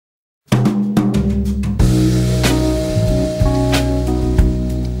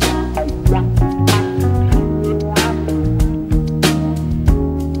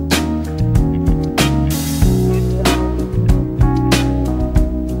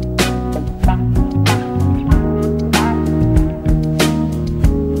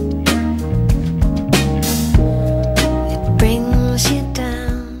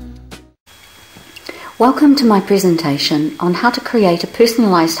Welcome to my presentation on how to create a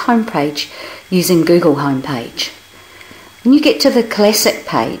personalised homepage using Google Homepage. When you get to the classic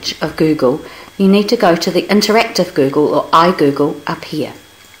page of Google, you need to go to the interactive Google or iGoogle up here.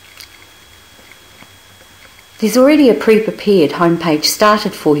 There's already a pre-prepared homepage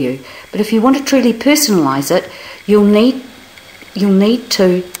started for you, but if you want to truly personalise it, you'll need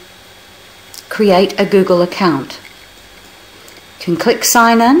to create a Google account. You can click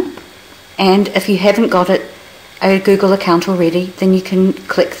sign in, and if you haven't got a Google account already, then you can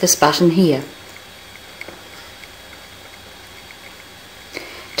click this button here.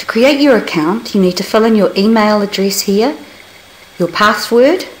 To create your account, you need to fill in your email address here, your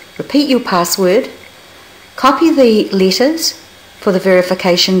password, repeat your password, copy the letters for the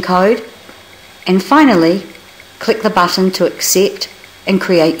verification code, and finally click the button to accept and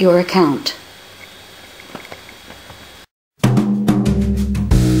create your account.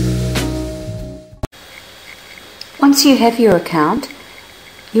 Once you have your account,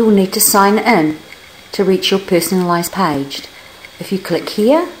 you will need to sign in to reach your personalised page. If you click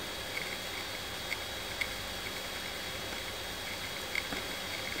here,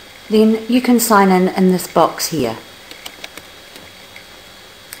 then you can sign in this box here.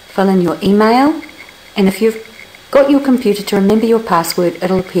 Fill in your email, and if you've got your computer to remember your password,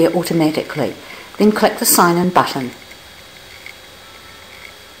 it'll appear automatically. Then click the sign in button.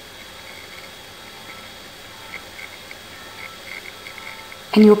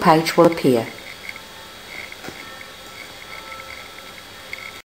 And your page will appear.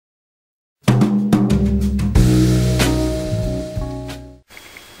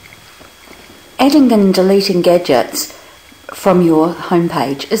 Adding and deleting gadgets from your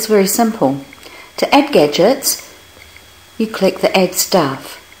homepage is very simple. To add gadgets, you click the Add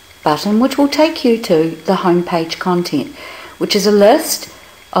Stuff button, which will take you to the homepage content, which is a list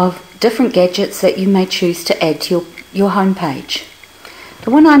of different gadgets that you may choose to add to your homepage. The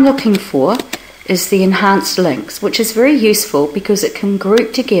one I'm looking for is the enhanced links, which is very useful because it can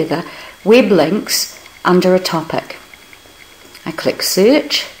group together web links under a topic. I click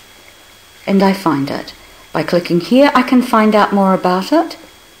search and I find it. By clicking here I can find out more about it,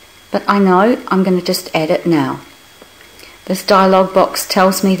 but I know I'm going to just add it now. This dialog box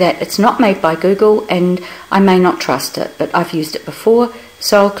tells me that it's not made by Google and I may not trust it, but I've used it before,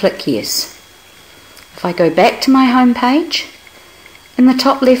 so I'll click yes. If I go back to my home page, in the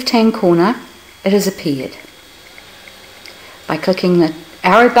top left hand corner it has appeared. By clicking the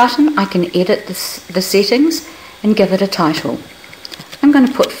arrow button I can edit the settings and give it a title. I'm going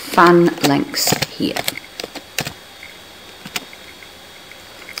to put fun links here.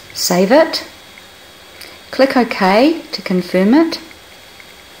 Save it. Click OK to confirm it.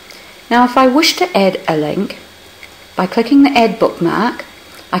 Now if I wish to add a link, by clicking the add bookmark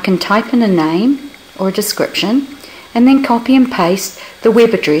I can type in a name or a description and then copy and paste the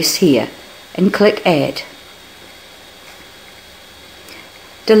web address here and click add.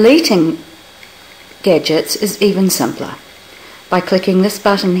 Deleting gadgets is even simpler. By clicking this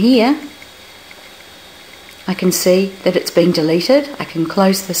button here, I can see that it's been deleted. I can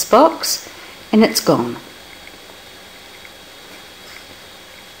close this box and it's gone.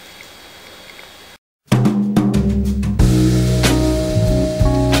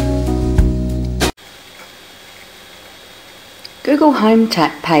 Google Home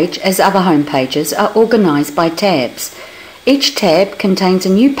page, as other home pages, are organised by tabs. Each tab contains a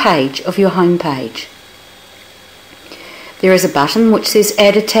new page of your home page. There is a button which says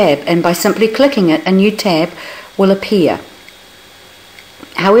add a tab, and by simply clicking it a new tab will appear.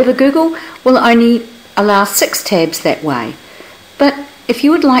 However, Google will only allow 6 tabs that way, but if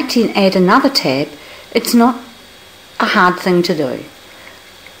you would like to add another tab, it's not a hard thing to do.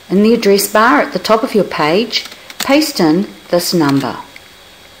 In the address bar at the top of your page, paste in this number.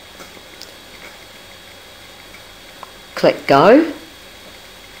 Click go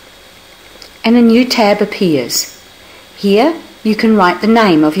and a new tab appears. Here you can write the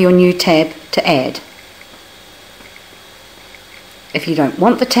name of your new tab to add. If you don't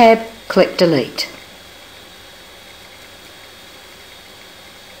want the tab, click delete.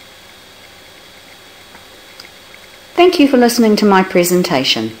 Thank you for listening to my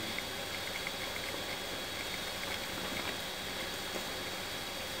presentation.